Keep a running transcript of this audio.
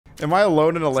Am I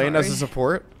alone in a lane as a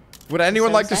support? Would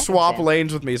anyone like to swap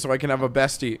lanes with me so I can have a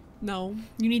bestie? No,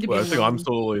 you need to be. I think I'm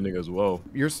solo laning as well.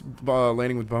 You're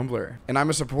laning with Bumbler, and I'm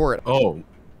a support. Oh,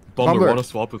 Bumbler, want to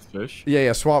swap with Phish?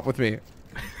 Yeah, swap with me.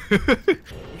 We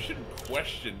shouldn't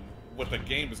question what the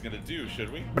game is gonna do,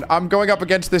 should we? But I'm going up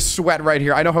against this sweat right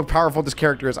here. I know how powerful this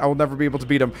character is. I will never be able to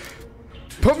beat him.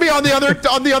 Put me on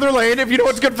the other lane if you know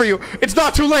what's good for you. It's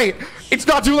not too late. It's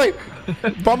not too late.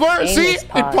 Bumbler, see?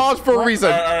 It paused for a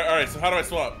reason. All right. So how do I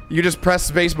swap? You just press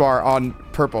spacebar on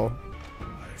purple.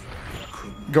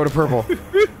 Go to purple.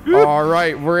 All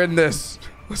right, we're in this.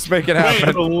 Let's make it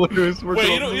happen. Wait,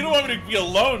 you don't want me to be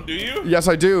alone, do you? Yes,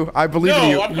 I do. I believe in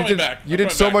you. I'm coming back. You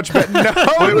did so much better.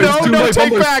 No, no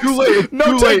take backs.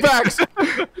 No take backs.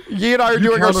 Ye and I are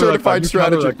doing our certified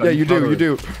strategy. Yeah, you do. You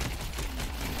do.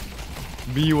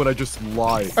 Me when I just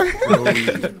lie.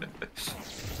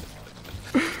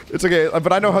 It's okay,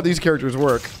 but I know how these characters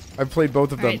work. I've played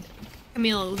both of them. Right.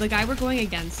 Camille, the guy we're going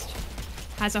against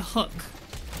has a hook,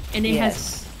 and it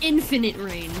has infinite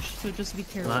range. So just be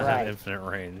careful. Not have infinite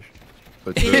range.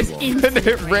 It has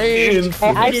infinite range.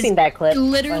 I've seen that clip.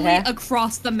 Literally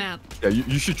across the map. Yeah,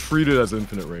 you should treat it as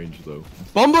infinite range, though.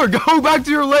 Bumbler, go back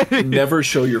to your lane! Never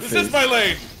show your face. This is my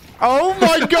lane! Oh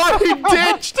my god, he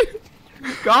ditched!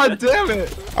 God damn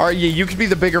it! Alright, yeah, you can be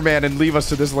the bigger man and leave us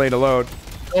to this lane alone.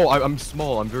 Oh, I'm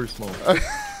small. I'm very small.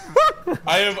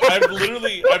 I've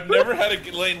never had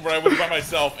a lane where I was by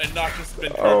myself and not just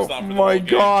been Oh my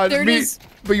god,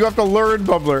 but you have to learn,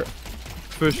 Bumbler.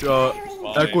 Phish,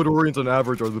 Ecuadorians on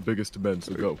average are the biggest men,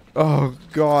 so go. Oh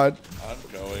god. I'm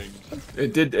going.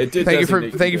 It did.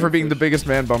 Thank you for being the biggest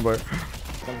man, Bumbler.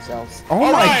 Themselves.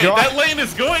 Oh my god. That lane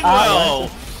is going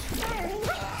well.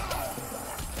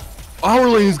 Our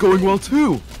lane is going well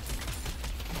too.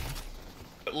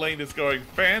 That lane is going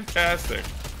fantastic.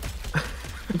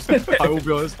 I will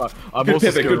be honest. I'm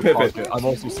also scared of Pocket. I'm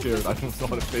also scared. I don't know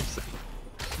how to face it.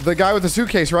 The guy with the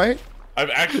suitcase, right? I've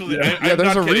actually. Yeah,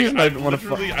 there's a reason I want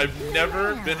to. I've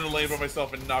never been in a lane by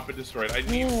myself and not been destroyed. I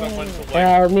need someone to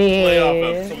play off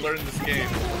of to learn this game.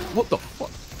 What the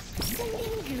fuck?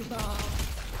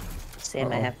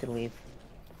 Sam, I have to leave.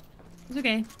 It's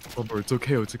okay. Bumper, it's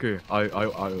okay. It's okay. We're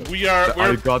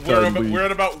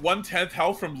at about 1/10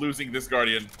 health from losing this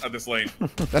guardian at this lane.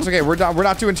 That's okay. We're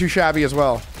not doing too shabby as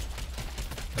well.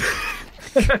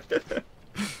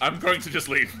 I'm going to just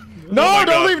leave. No,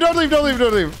 don't leave.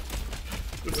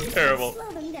 This is terrible.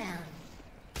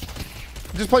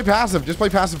 Just play passive. Just play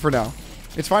passive for now.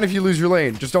 It's fine if you lose your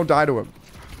lane. Just don't die to him.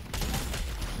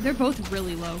 They're both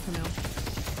really low for now.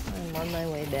 I'm on my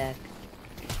way back.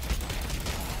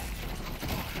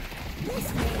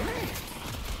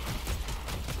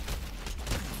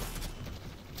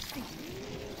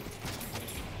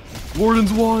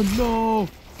 Warden's won. No,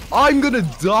 I'm gonna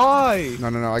die.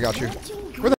 No, I got you.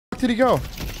 Where the fuck did he go?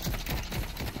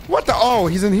 What the? Oh,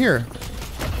 he's in here.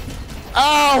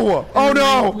 Ow! Oh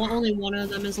no! Only one of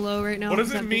them is low right now. What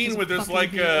does it mean when there's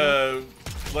like The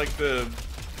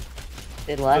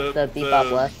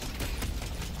bebop left.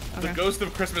 The ghost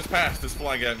of Christmas past is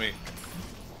flying at me.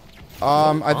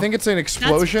 I think it's an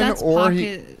explosion, that's or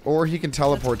he can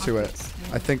teleport to it.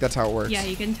 I think that's how it works. Yeah,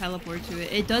 you can teleport to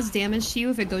it. It does damage to you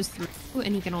if it goes through,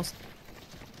 and he can also.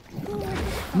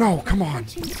 No, come on.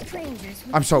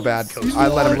 I'm so bad. I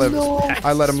let him live.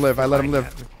 I let him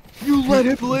live. You let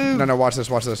him live. No, watch this.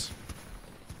 Oh,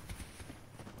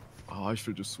 I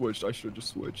should have just switched.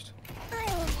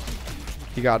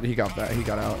 He got that. He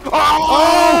got out. Oh!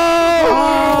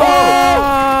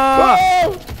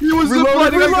 He was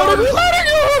reloading. We got it.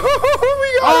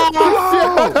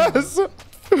 Yes.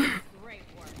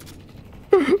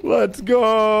 Let's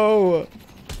go. I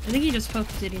think he just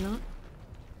hooked, did he not?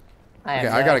 Okay,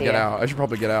 I gotta get out. I should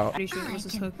probably get out. Pretty sure it was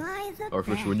his hook.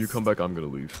 Fish, when you come back, I'm gonna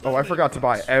leave. Oh, I forgot to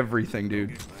buy everything,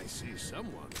 dude. I see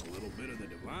someone a little bit of the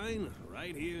divine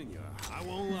right here in your. I won't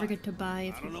Don't lie. forget to buy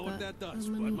if I don't know what that does,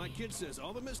 but my kid says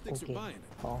all the mystics are buying it.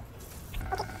 Paul.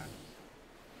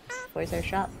 Where's our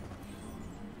shop?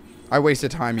 I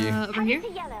wasted time, Yi. Over here?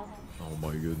 Oh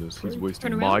my goodness, he's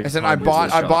wasting Turn my around. time. I said I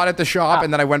bought at the shop,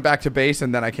 and then I went back to base,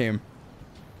 and then I came.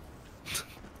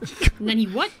 And then he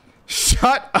what?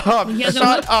 Shut up! He has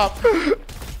Shut up!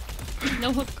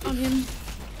 No hook on him.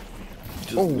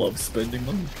 Just love spending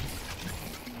money.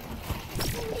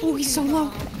 Oh, he's so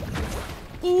low.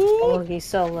 Ooh. Oh, he's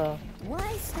so low.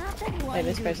 Why stop at Wait,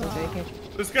 this person's right here.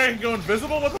 This guy can go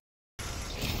invisible? What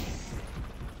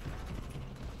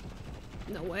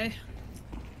the? No way.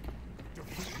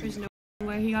 There's no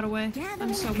way he got away.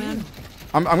 I'm so mad.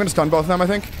 I'm gonna stun both of them, I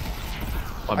think.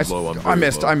 I'm low. I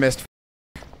missed.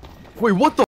 Wait,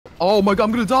 what the? Oh my god,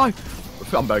 I'm gonna die.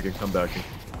 I'm backing.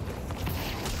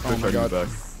 Oh my god. Back.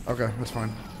 Okay, that's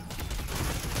fine.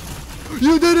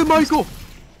 You did it, Michael!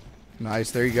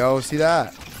 Nice, there you go. See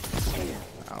that?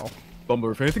 Ow.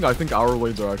 Bumble, if anything, I think our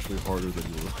lanes are actually harder than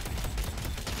yours.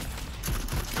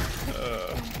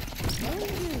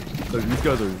 Like, these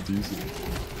guys are decent.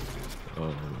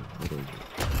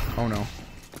 Oh no.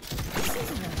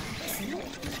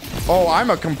 Oh, I'm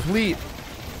a complete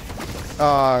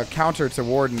counter to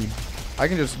Warden. I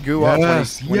can just goo up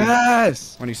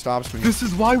when he stops me. This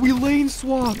is why we lane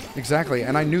swap. Exactly,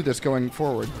 and I knew this going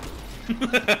forward.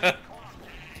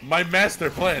 My master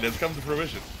plan has come to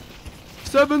fruition.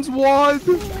 7's won.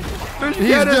 He's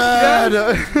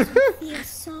dead. Feels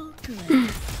so good.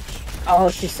 Oh,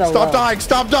 she's so Stop low. dying!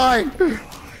 Stop dying!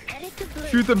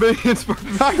 Shoot the minions for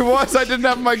I didn't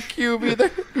have my cube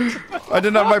either. I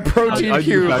didn't have my protein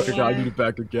cube. I need it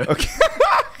back again. Okay.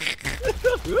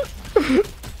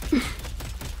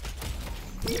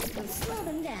 Slow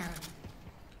them down.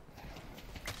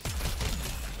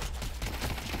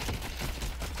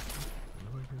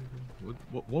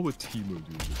 What would Timu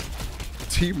do?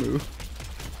 Timu?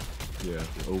 Yeah,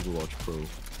 the Overwatch Pro.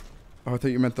 Oh, I thought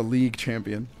you meant the league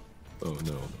champion. Oh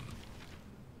no.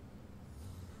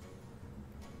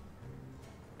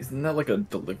 Isn't that like a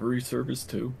delivery service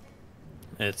too?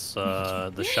 It's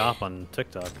the shop on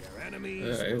TikTok. Your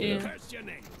enemies Yeah, will yeah. curse your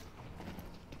name.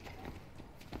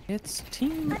 It's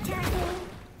team.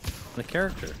 The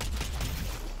character.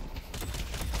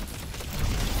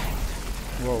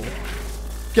 Whoa.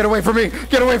 Get away from me!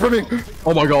 Get away from me!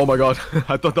 Oh my god, oh my god.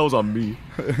 I thought that was on me.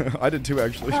 I did too,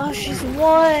 actually. Oh, she's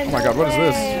won. Oh my god, what is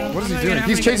this? What is he my doing? God,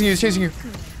 He's oh my chasing God. you, he's chasing you.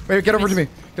 Wait, get over to me.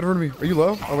 Get over to me. Are you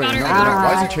low? Oh wait, Got no, her. you're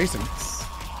not. Why is he chasing?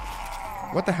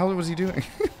 What the hell was he doing?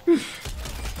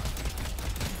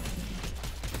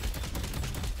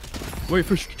 Wait,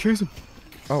 Fish, chase him.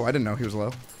 Oh, I didn't know he was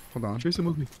low. Hold on. Chase him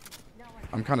with me.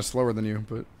 I'm kind of slower than you,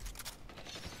 but...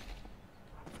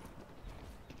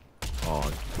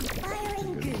 Oh,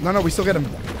 No, we still get him.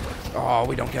 Oh,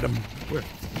 we don't get him. where?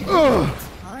 Ugh.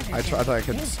 I thought I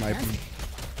could snipe him.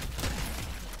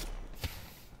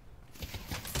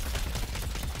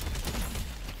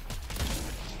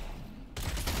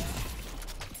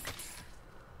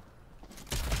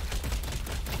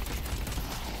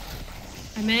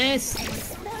 I missed.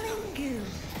 Smelling goo.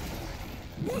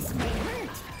 This may hurt.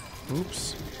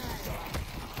 Oops.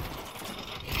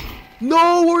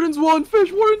 No, Warden's won.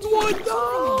 Fish, Warden's won.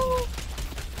 No.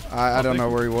 I don't know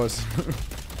where he was.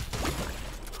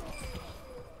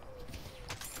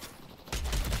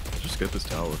 Just get this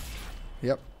tower.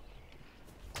 Yep.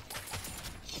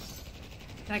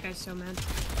 That guy's so mad.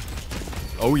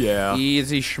 Oh yeah.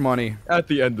 Easy shmoney. At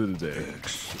the end of the day.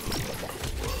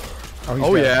 Oh, he's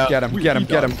Oh dead. yeah. Get him, get him,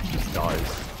 get him. He just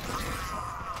dies.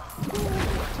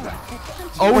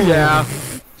 Oh yeah.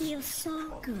 Feels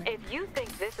so good. If you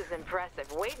think this is impressive,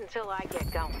 wait until I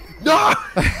get going. No.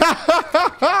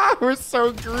 We're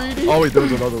so greedy. Oh wait, there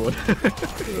was another one.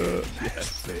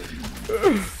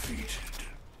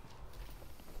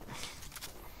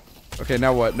 Okay,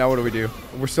 now what? Now what do we do?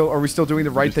 Are we still doing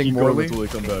the right Just thing keep going morally? until they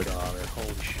come back.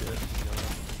 Holy shit.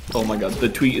 Oh my god, the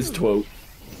tweet is twote.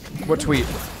 What tweet?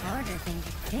 Harder than you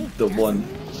think. The one.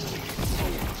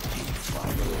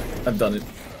 I've done it.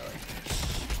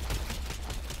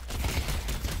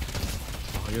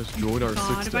 I guess join our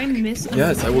God, 6 if I deck. miss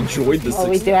Yes, I will join the Oh,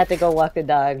 we six. do have to go walk the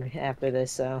dog after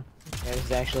this, so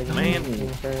there's actually Man.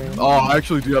 Oh, I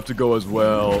actually do have to go as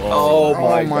well. Oh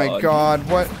Oh my god,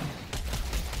 what?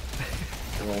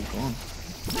 They're all gone.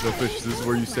 No, Fish, this is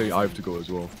where you say I have to go as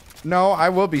well. No, I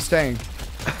will be staying.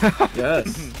 Yes.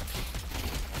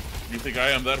 You think I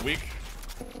am that weak?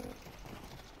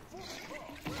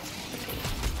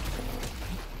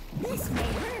 This may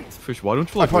hurt. Fish, why don't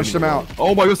you I like punched him winning out.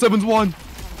 alone? Oh my god, 7's won.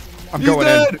 I'm He's going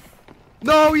dead. in.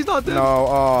 No, he's not dead. No,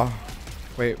 oh.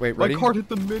 Wait, My ready? card hit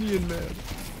the minion, man.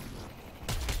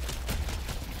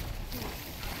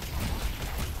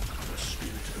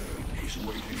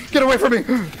 Get away from me!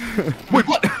 Wait,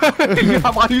 what? Yeah,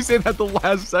 why do you say that the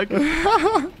last second?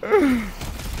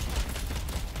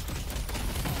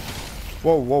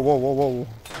 Whoa, whoa, whoa, whoa, whoa.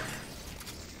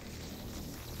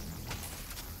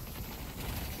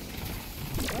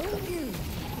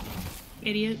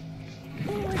 Idiot.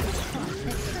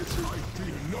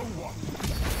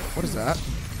 What is that?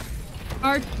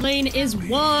 Our lane is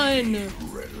won.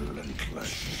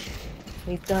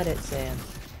 We've done it, Sam.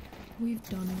 We've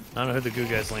done it. I don't know who the goo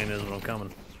guy's lane is, but I'm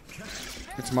coming.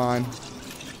 It's mine.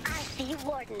 I see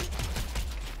Warden.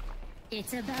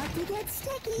 It's about to get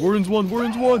sticky. Warren's won,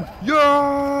 Warren's won.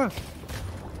 Yeah!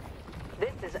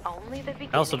 This is only the beginning.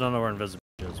 I also don't know where Invisible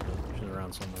is, but she's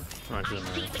around somewhere. Oh, she's in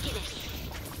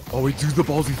there. Oh, he does the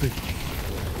ballsy thing.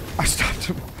 I stopped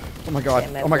him. Oh my god.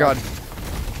 Oh my god.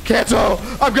 Cancel!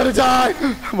 I'm gonna die!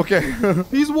 I'm okay.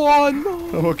 He's won!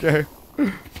 I'm okay.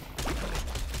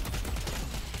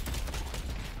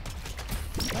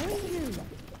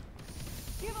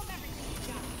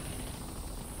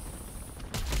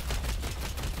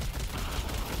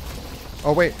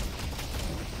 Oh wait.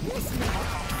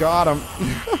 Got him.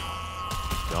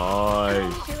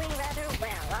 Nice.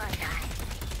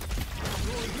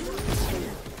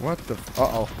 What the?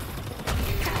 Uh-oh.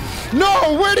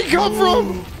 No! Where'd he come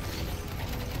from?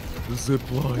 The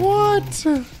zip line. What?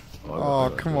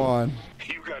 Oh, come on.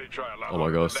 Oh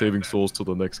my god, saving souls till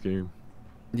the next game.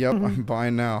 Yep, I'm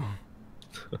buying now.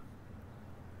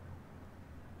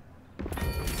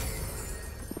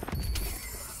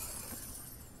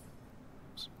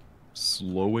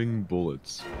 Slowing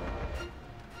bullets.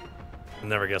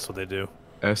 Never guess what they do.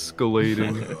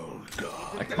 Escalating.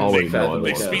 Oh wait, no,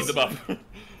 They speed them up.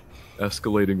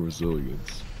 Escalating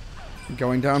resilience.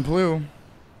 Going down blue.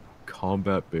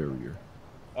 Combat barrier.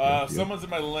 Someone's in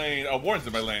my lane. Oh, Warren's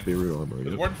in my lane. Barrier armor. Is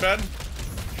Yep. Warren fed?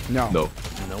 No. No.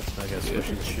 Nope, I guess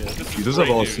Phish shit. He does have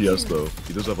a lot of CS though.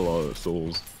 He does have a lot of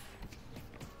souls.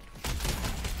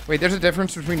 Wait, there's a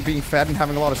difference between being fed and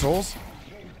having a lot of souls?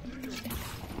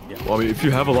 Well, I mean, if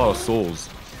you have a lot of souls,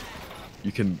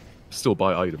 you can still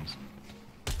buy items.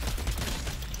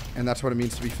 And that's what it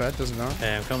means to be fed, does it not?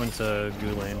 Hey, I'm coming to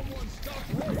Goo Lane.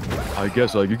 I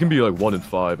guess like you can be like 1 in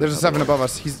 5. There's a 7 above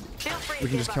us. He's. We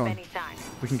can just kill him.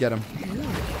 We can get him.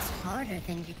 It's harder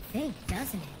than you think,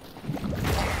 doesn't it?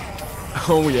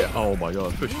 Oh yeah. Oh my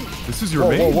god, Phish. This is your Whoa,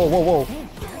 main. whoa, whoa, whoa, whoa.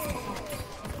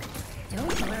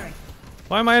 Don't worry.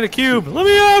 Why am I in a cube? Let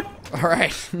me out!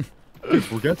 Alright. Dude,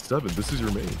 forget 7. This is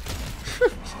your main.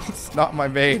 It's not my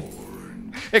main.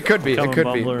 It could be. It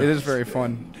could be. It is very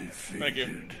fun. Thank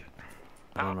you.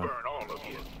 I don't know.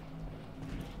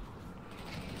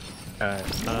 Alright,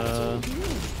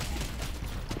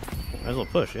 might as well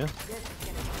push, yeah?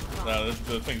 No,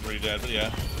 the thing's pretty dead, but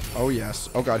yeah. Oh yes.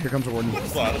 Oh god, here comes a warden.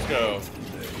 Slot, let's go.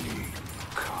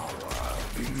 Harder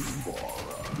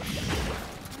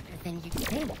than you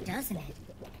think, doesn't it?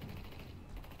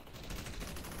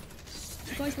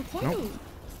 Guys, we're kind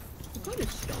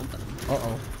of stomping.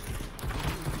 Uh-oh.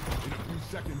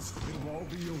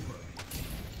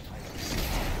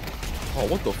 Oh,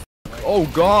 what the f? Oh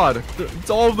god! It's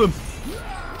all of them!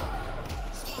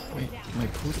 Wait, my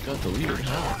post got deleted.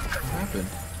 How? What happened?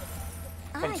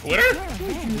 From Twitter?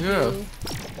 Yeah.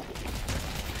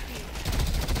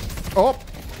 Oh!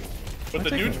 With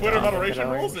the new Twitter moderation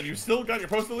rules, and you still got your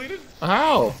post deleted?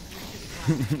 How?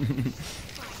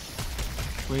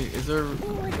 Wait, is there...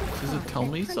 Does it tell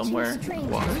me somewhere?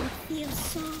 Why? Feels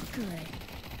so good.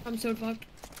 I'm so fucked.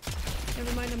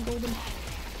 Never mind, I'm golden.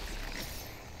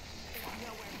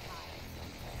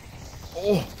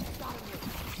 Oh!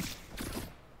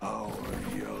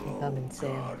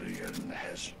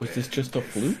 Was this just a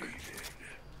fluke?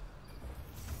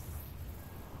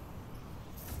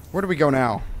 Where do we go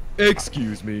now?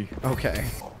 Excuse me. Okay.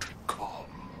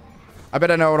 I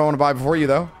bet I know what I want to buy before you,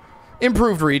 though.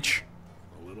 Improved reach.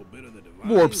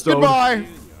 Warpstone.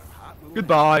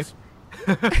 Goodbye.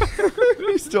 Goodbye.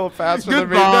 He's still faster than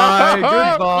me. Goodbye. No.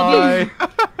 Goodbye.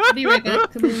 I'll be right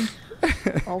back. Come in.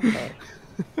 Okay.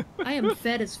 I am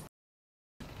fed as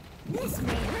This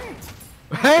may hurt.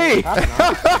 Hey!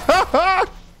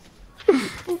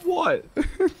 What?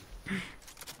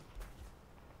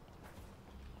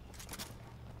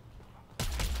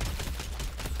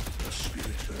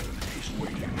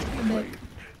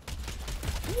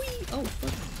 Oh,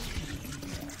 fuck.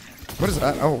 What is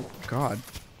that? Oh, God.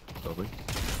 Lovely.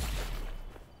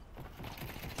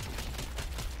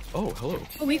 Oh, hello.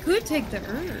 Oh, we could take the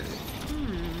urn.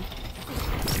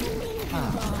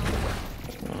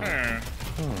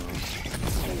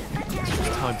 It's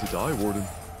just time to die, Warden.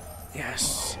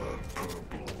 Yes.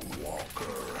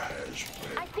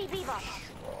 I see Viva.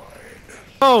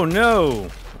 Oh no!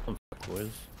 Oh, fuck,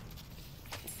 boys.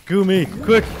 Goo me!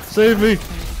 Quick! Save me!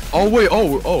 Oh, wait.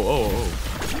 Oh.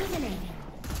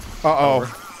 Uh-oh.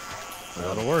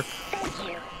 That'll work.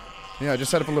 Yeah, I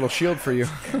just set up a little shield for you.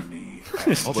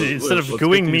 Instead of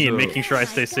gooing me and making sure I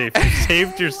stay safe, you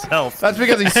saved yourself. That's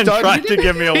because he and stunned tried to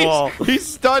give me a wall. He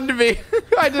stunned me.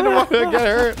 I didn't want to get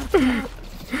hurt.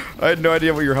 I had no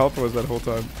idea what your health was that whole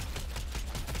time.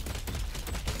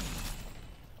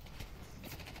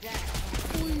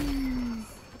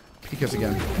 Peek us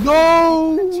again.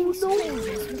 No!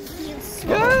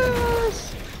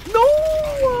 Yes! No!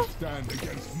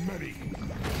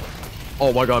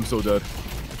 Oh my god, I'm so dead.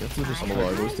 I guess we're just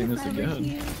alive roasting this again.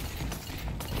 He's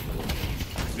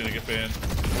gonna get banned.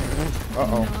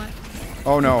 Uh-oh.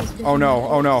 Oh no. Oh no.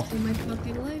 Oh no.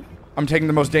 I'm taking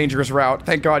the most dangerous route.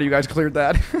 Thank God you guys cleared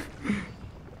that.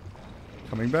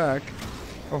 Coming back.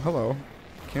 Oh, hello.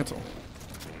 Cancel.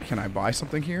 Can I buy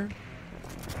something here?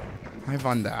 I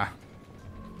wonder.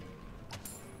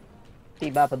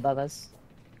 Bebop above us.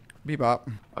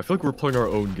 Bebop. I feel like we're playing our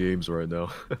own games right now.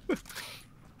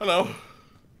 Hello.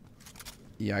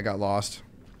 Yeah, I got lost.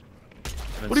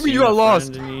 What do you mean you got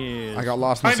lost? I got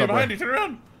lost in the subway. Behind you, turn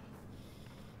around.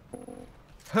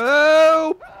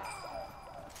 Help!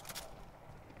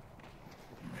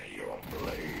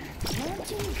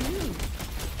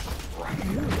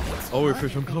 Oh wait,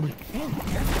 Fish, I'm coming.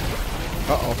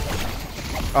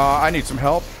 Uh-oh. I need some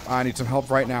help. I need some help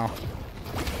right now.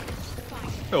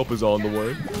 Help is on the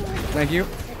way. Thank you.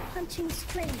 Punching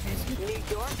strangers with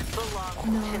New York belongs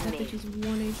No, to that me. bitch is 1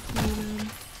 HP then.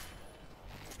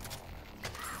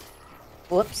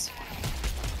 Whoops.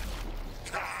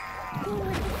 Who would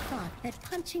have thought that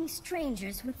punching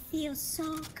strangers would feel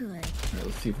so good? Alright,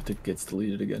 let's see if it gets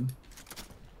deleted again.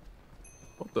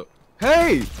 What the?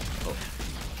 Hey!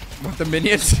 What, the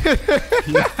minions?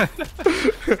 Yeah.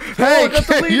 Hey, it got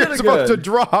deleted you're supposed to again.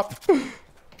 drop.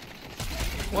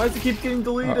 Why does it keep getting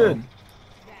deleted?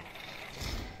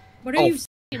 What are you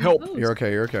saying? help. Oh, You're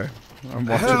okay, you're okay. I'm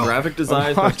watching. Graphic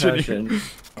design watching you. protection.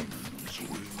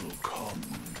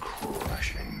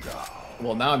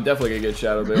 Well, now I'm definitely gonna get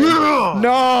shadow banned.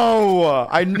 No!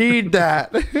 I need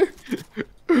that.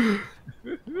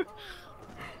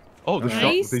 Oh, the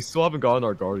Nice. shot. They still haven't gotten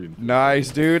our guardian. Nice,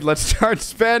 dude. Let's start This is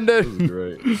spending.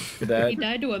 great. That He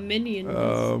died to a minion.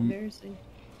 That's embarrassing.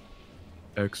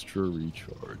 Extra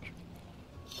recharge.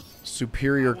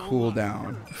 Superior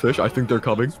cooldown. Fish, I think they're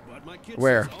coming.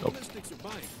 Where?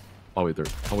 Oh wait,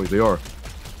 they are.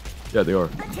 Yeah, they are.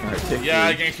 Yeah,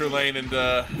 I ganked your lane and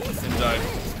died.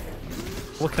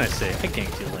 What can I say? I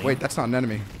ganked you, Lane. Wait, that's not an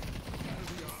enemy.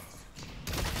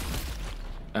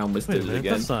 I almost Wait a did it minute,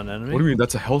 again. that's not an enemy. What do you mean?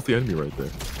 That's a healthy enemy right there.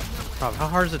 Rob, how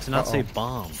hard is it to not say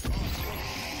bomb?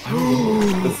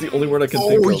 That's the only word I can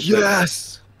think of.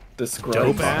 yes! Describe.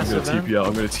 Dope I'm ass gonna event? TP out.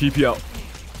 I'm gonna TP out.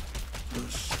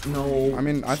 No. I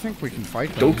mean, I think we can fight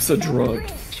them. Dope's a drug.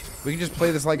 We can just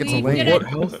play this like it's a We lane. get it. What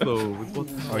health though? With what?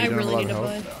 Oh, you I don't have a really lot need of to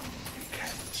health?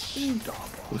 play.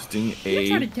 Posting I'm gonna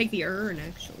try a. to take the urn,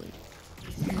 actually.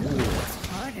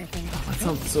 Harder than That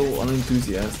sounds so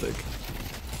unenthusiastic.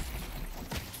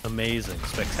 Amazing,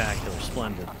 spectacular,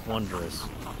 splendid, wondrous.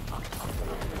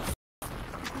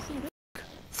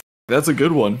 That's a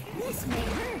good one. this may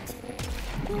hurt.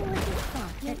 Who would have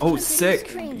thought that Oh, punching sick.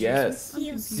 strangers Yes. would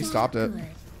feel so stopped it. good?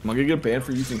 Am I gonna get banned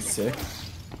for using sick?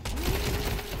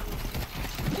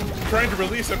 Trying to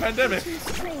release a pandemic. Punching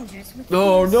strangers would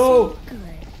No, feel no. so good.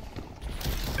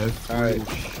 Every Alright.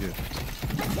 little shift.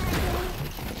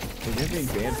 They're getting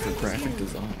banned for graphic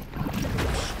design.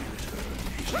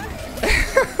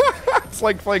 It's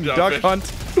like playing Yeah, Duck Fish.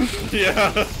 Hunt.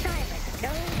 Yeah.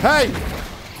 Hey!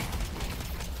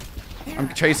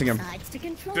 I'm chasing him. Sides to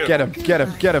control. Get him, get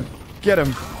him, get him, get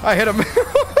him. I hit him.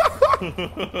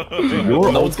 Your No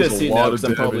one's ult gonna does a see now lot because of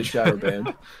I'm probably damage. shadow banned.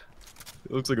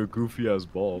 It looks like a goofy ass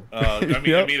bulb. I mean,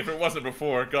 Yep. if it wasn't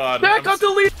before, God. That got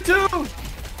deleted too!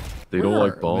 They don't Where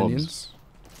like are bombs.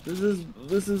 Minions?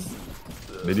 This is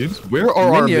Minions? Where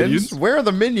are our minions? Where are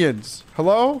the minions?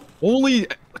 Hello? Only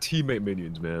teammate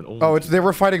minions, man. Only Oh, they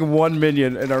were fighting one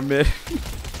minion in our mid.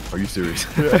 Are you serious?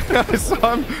 I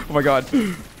saw him. Oh my god.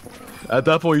 At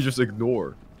that point, you just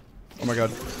ignore. Oh my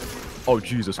god. Oh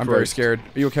Jesus I'm Christ! very scared.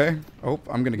 Are you okay? Oh,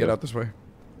 I'm gonna get out this way.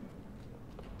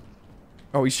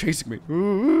 Oh, he's chasing me.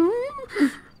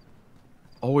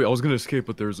 Oh wait, I was gonna escape,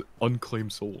 but there's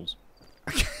unclaimed souls.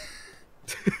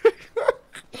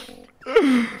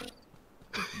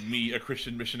 Me, a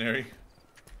Christian missionary.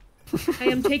 I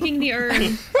am taking the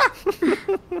urn.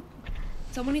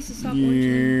 Someone needs to stop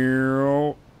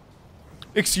watching.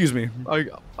 Excuse me.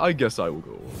 I guess I will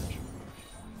go orange.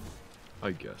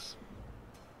 I guess.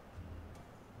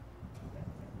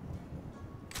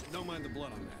 Don't mind the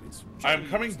blood on that. It's I'm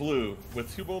coming blue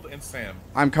with Tubald and Sam.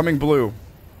 I'm coming blue.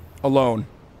 Alone.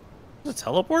 The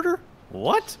teleporter?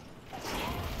 What?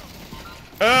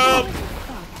 Help!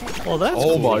 Well, that's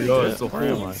Oh cool. my god, Yeah, it's a where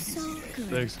am whole I? So good.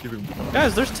 Thanksgiving.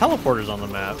 Guys, there's teleporters on the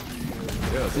map.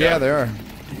 Yes. Yeah, they are.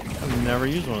 I've never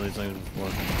used one of these things before.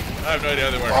 I have no idea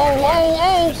how they work.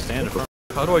 Oh! Stand in front.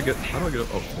 How do I get up? Oh, there we go.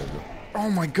 Oh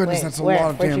my goodness, Wait, that's a where?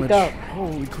 lot of Where'd you damage. go?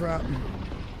 Holy crap.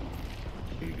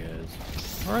 You guys.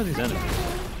 Where are these enemies?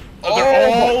 Oh,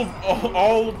 they're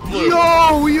all blue.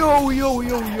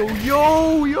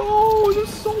 Yo! There's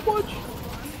so much.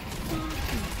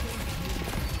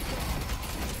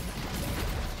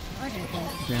 Harder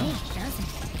than it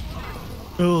doesn't.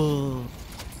 Oh.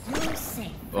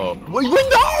 Oh. Wait,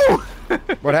 no!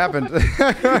 What happened?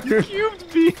 You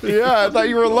cubed me. Yeah, I thought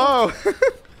you were low.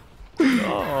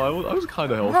 Oh, I was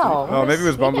kind of healthy. No, Oh, maybe it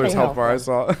was Bumbler's health bar. I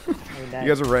helpful. saw. You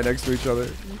guys are right next to each other.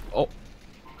 Oh.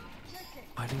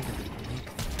 I didn't get a link.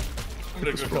 I'm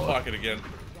gonna go pocket again.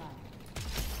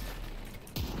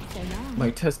 My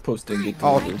test post didn't get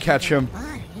I'll delivered. catch him.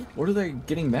 What are they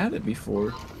getting mad at me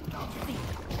for?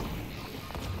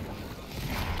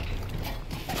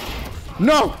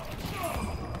 No!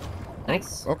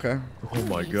 Nice. Okay. Oh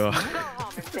my god. Go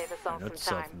home and save us all some Let's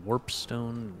time.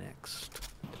 Warpstone next.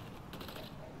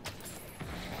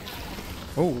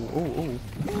 Oh, oh,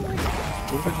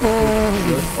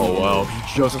 Oh wow, he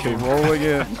just came. rolling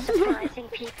in. Surprising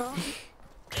people.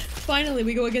 Finally,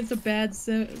 we go against a bad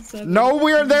seven. No,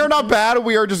 they're not bad.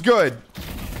 We are just good.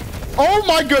 Oh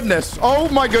my goodness. Oh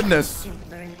my goodness.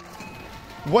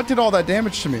 What did all that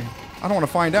damage to me? I don't want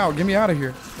to find out. Get me out of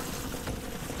here.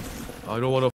 I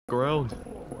don't want to f around.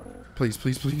 Please,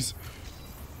 please, please.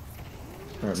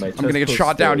 Alright, my I'm gonna get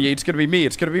shot down, Yeet. It's gonna be me.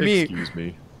 It's gonna be me. Excuse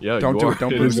me. Yeah, Don't you do are. it.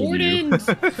 Don't It please. is you. Wardens!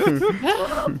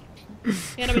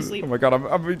 And I'm asleep. Oh my god,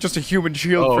 I'm just a human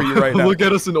shield for you right now. Look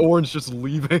at us in orange just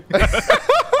leaving.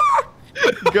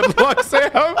 Good luck,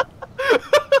 Sam.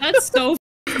 That's so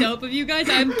f***ed up of you guys.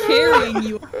 I'm carrying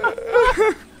you.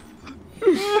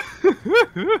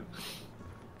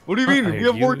 What do you mean? What We are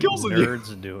have more you kills than you.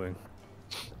 nerds doing?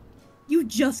 You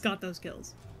just got those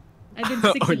kills. I've been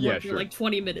 61 Oh, yeah, for sure. like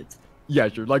 20 minutes. Yeah,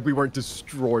 sure. Like we weren't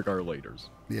destroying our laders.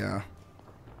 Yeah.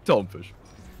 Tell him, Fish.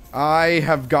 I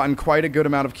have gotten quite a good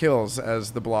amount of kills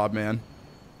as the Blob Man.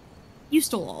 You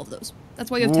stole all of those.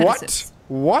 That's why you have 10 What? assists.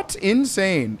 What?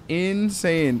 Insane.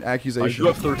 Insane I accusation. do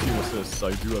have 13 assists.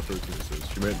 I do have 13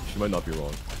 assists. She might not be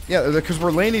wrong. Yeah, because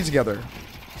we're laning together.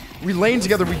 We lane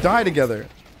together, we die together.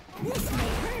 Careful,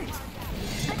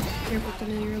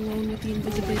 Camille, you're alone with the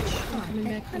invisibitch. I'm coming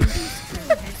back to you.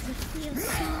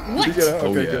 What? Oh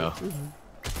Okay, yeah. good.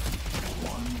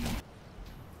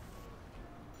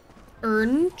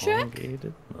 Earn check?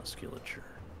 Elongated musculature.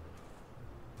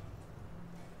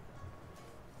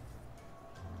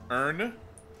 Earn?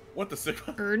 What the sick?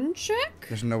 Earn check?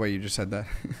 There's no way you just said that.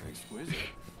 Exquisite,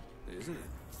 isn't it?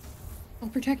 I'll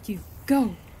protect you.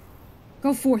 Go.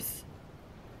 Go forth.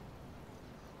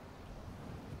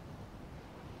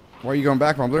 Why are you going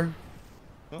back, Mumbler?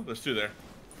 Oh, there's two there.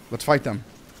 Let's fight them.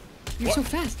 You're What? so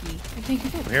fast, me. I can't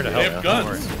keep up. I'm here to They help. have Don't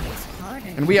guns. worry.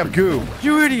 And we have goo.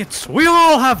 You idiots! We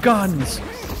all have guns!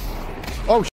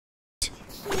 Oh,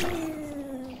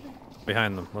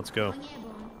 Behind them. Let's go.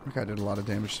 that guy did a lot of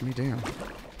damage to me. Damn.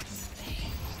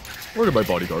 Where did my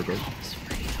bodyguard go?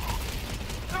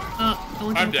 I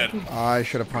want I'm to dead. help you. I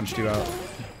should have punched you out.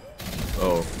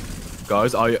 Oh,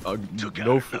 guys, no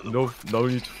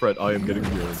need to fret. I am getting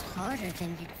healed. Harder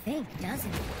than you'd think,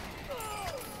 doesn't it?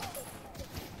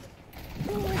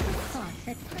 Who would have thought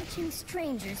that punching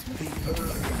strangers would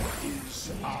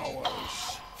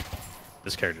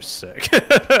This character's sick.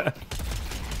 The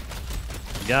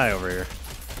guy over here.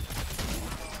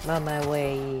 I'm on my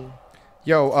way.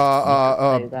 Yo,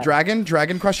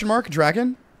 dragon question mark?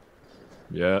 Dragon?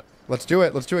 Yeah. Let's do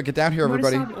it. Let's do it. Get down here,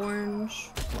 everybody. Orange.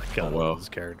 Oh my god, Oh, wow. this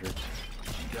character.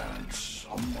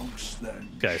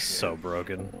 Guy's so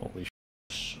broken. Holy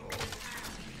sh.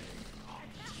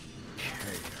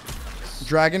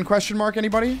 Dragon question mark,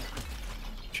 anybody?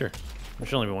 Sure. There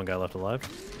should only be one guy left alive.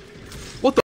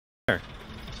 What the? There.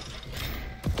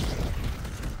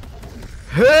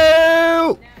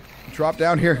 Help! Drop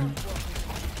down here.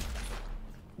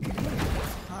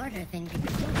 harder than you'd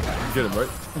You get him right.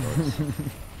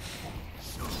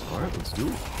 Alright, let's do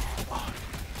it.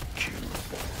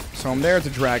 So I'm there as a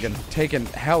dragon, taking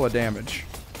hella damage.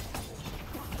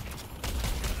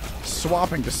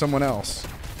 Swapping to someone else.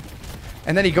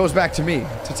 And then he goes back to me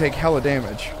to take hella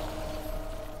damage.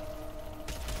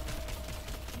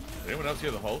 Did anyone else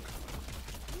hear the Hulk?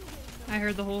 I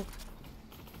heard the whole.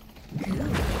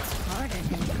 harder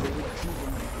than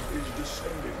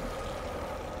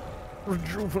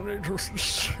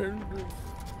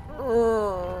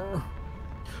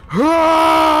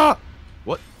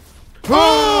What?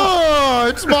 Oh,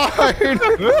 it's mine!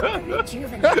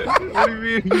 What do you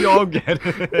mean? We all get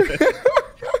it.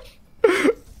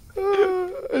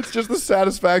 It's just the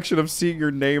satisfaction of seeing your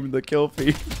name in the kill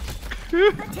feed.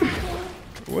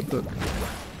 What the?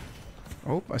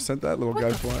 Oh, I sent that little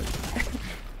guy flying.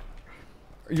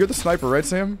 You're the sniper, right,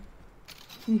 Sam?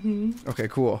 Mm-hmm. Okay,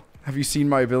 cool. Have you seen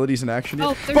my abilities in action yet?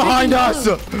 Oh, they're Behind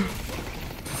taking us!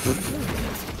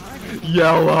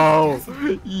 Yellow.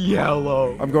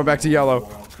 Yellow. I'm going back to yellow.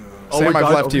 Oh Sam, my I've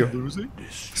God, left are we you. losing?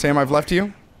 Sam, I've left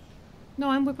you. No,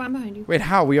 I'm behind you. Wait,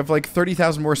 how? We have like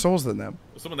 30,000 more souls than them.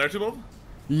 Was someone there too long?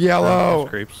 Yellow.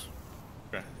 Creeps.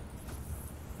 Okay.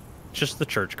 Just the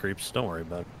church creeps. Don't worry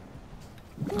about it.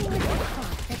 Who would have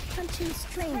thought that punching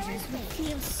strangers would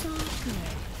feel so good?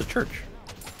 The church.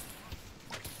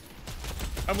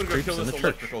 I'm gonna go Creeps kill in this the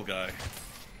church. electrical guy.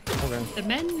 Okay. The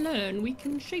men learn we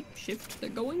can shapeshift. They're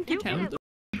going to town.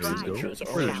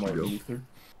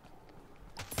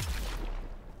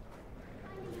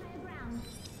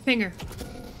 Finger.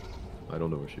 I don't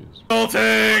know where she is.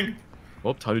 Ulting!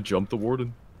 Well, time to jump the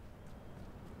warden.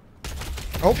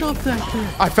 Oh,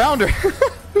 I found her.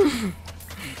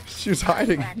 She was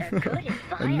hiding.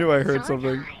 I knew I heard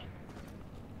something.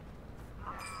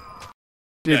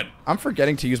 Dude, I'm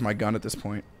forgetting to use my gun at this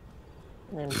point.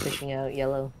 I'm fishing out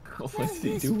yellow. What's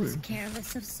he doing?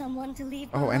 Careless of someone to leave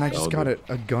Oh, and I just got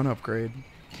a gun upgrade.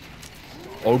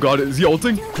 Oh god, is he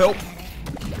ulting? Help!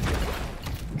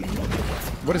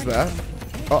 What is that?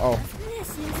 Uh-oh.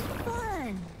 This is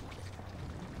fun.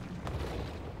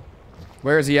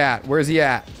 Where is he at? Where is he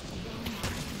at?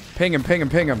 Ping him, ping him,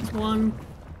 ping him. One.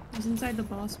 He's inside the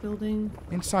boss building.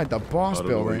 Inside the boss I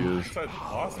don't know where he building. is. Inside the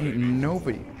boss, Ain't maybe.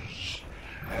 nobody.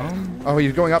 Oh,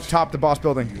 he's going up top the boss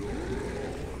building.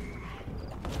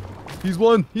 He's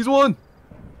won! He's won!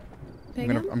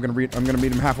 I'm gonna meet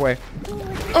him halfway.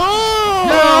 Oh!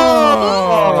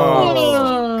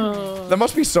 That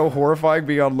must be so horrifying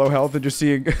being on low health and just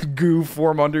seeing goo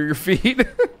form under your feet.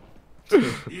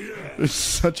 It's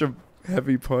such a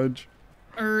heavy punch.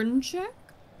 Earn check?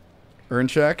 Earn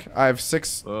check? I have I got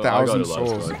 6,000 it last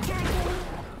souls. time.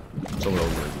 Someone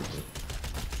else did.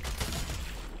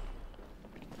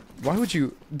 Why would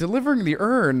you... Delivering the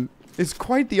urn is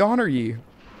quite the honor, ye.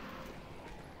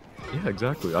 Yeah,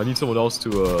 exactly. I need someone else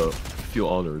to feel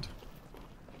honored.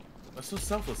 That's so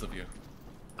selfless of you.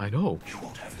 I know.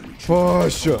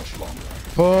 Push!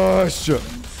 Push! There's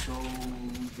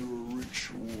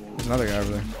another guy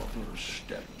over there.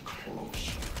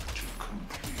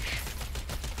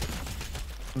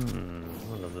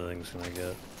 What other things can I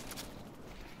get?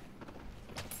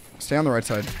 Stay on the right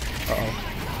side. Uh-oh.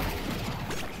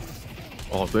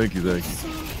 Oh, thank you, thank you.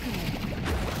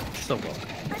 So welcome.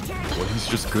 Well, he's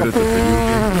just good at the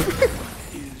video game.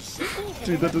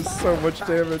 Dude, that does so much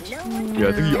damage. Yeah,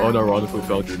 I think he unironically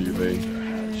found your new main.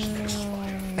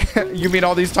 You mean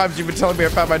all these times you've been telling me I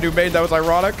found my new main, that was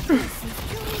ironic?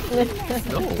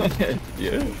 No.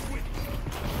 Yeah.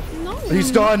 No. He's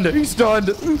stunned! He's stunned!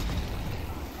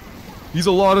 He's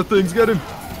a lot of things, get him!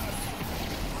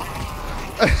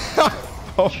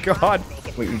 Oh god.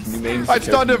 Wait, new main I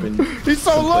stunned him! He's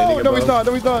so low! No, he's not!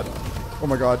 No, he's not! Oh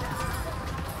my god.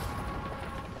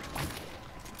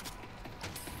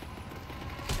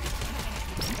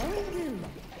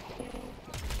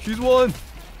 She's won!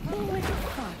 Who would have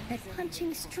thought that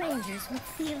punching strangers would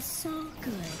feel so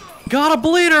good? Got a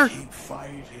bleeder!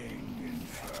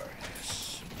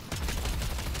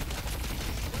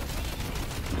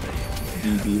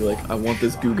 DB, like, I want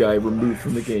this goo guy removed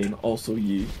from the game. Also,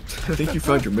 ye. I think you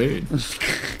found your main.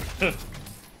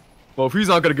 Well, if he's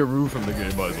not gonna get removed from the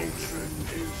game, might as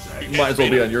well. Might as well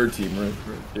be on your team, right?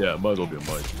 Yeah, might as well be on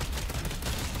my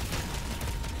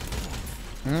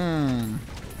team.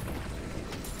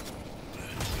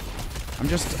 I'm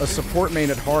just a support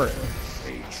main at heart.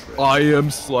 I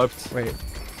am slept. Wait.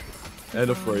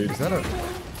 And afraid. Is that a... Is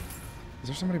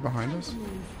there somebody behind us?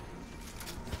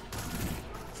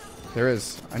 There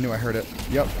is. I knew I heard it.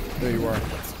 Yep, there you are.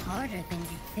 It's harder than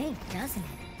you think, doesn't it?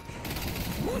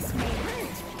 This may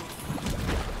hurt.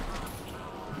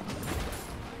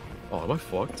 Oh, am I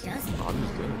fucked? I'm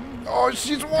just dead. Oh,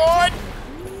 she's won!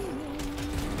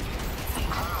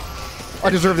 I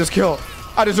deserve this kill.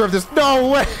 I deserve this. No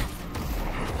way!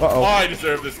 Uh-oh. Oh, I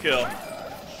deserve this kill.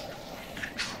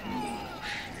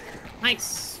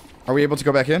 Nice. Are we able to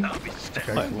go back in?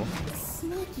 Okay, cool.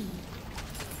 Sneaky.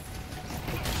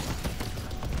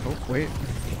 Oh, wait.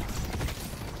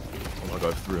 Oh my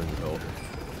god, 300 health.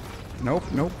 Nope,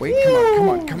 nope, wait, come on, come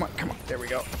on, come on, come on. There we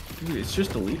go. Dude, it's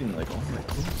just deleting, like, all my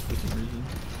clothes for some reason.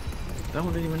 That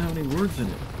one didn't even have any words in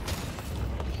it.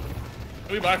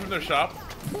 Can we buy from their shop?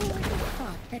 Who would have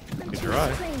thought that punching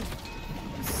try. strangers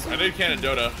I know you can in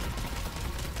Dota.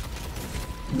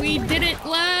 We did it,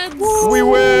 lads! We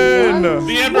win!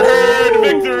 The Ember Herd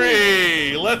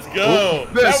victory! Let's go!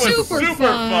 That was Super super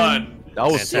fun. fun! That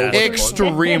was so much fun.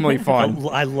 Extremely fun.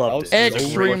 I loved it.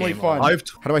 Extremely fun. I've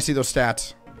How do I see those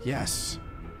stats? Yes.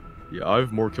 Yeah, I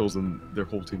have more kills than their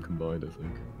whole team combined, I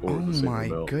think. Or Oh the same my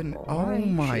amount. goodness. Oh Alright,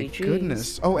 my GG's.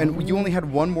 goodness. Oh, and you only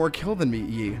had one more kill than me,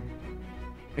 Yi.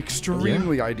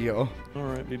 Extremely ideal.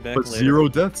 Alright, be back But later. 0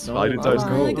 deaths. No, I didn't die as bye,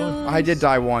 good. guys. I did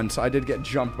die once. I did get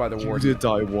jumped by the You warden. did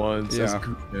die once. Yeah. As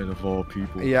good man of all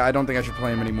people. Yeah, I don't think I should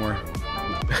play him anymore.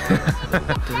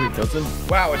 Dude, doesn't.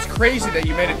 Wow, it's crazy that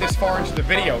you made it this far into the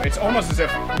video. It's almost as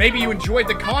if maybe you enjoyed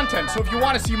the content. So if you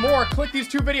want to see more, click these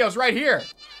 2 videos right here.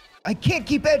 I can't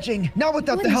keep edging, not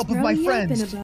without the help of my friends.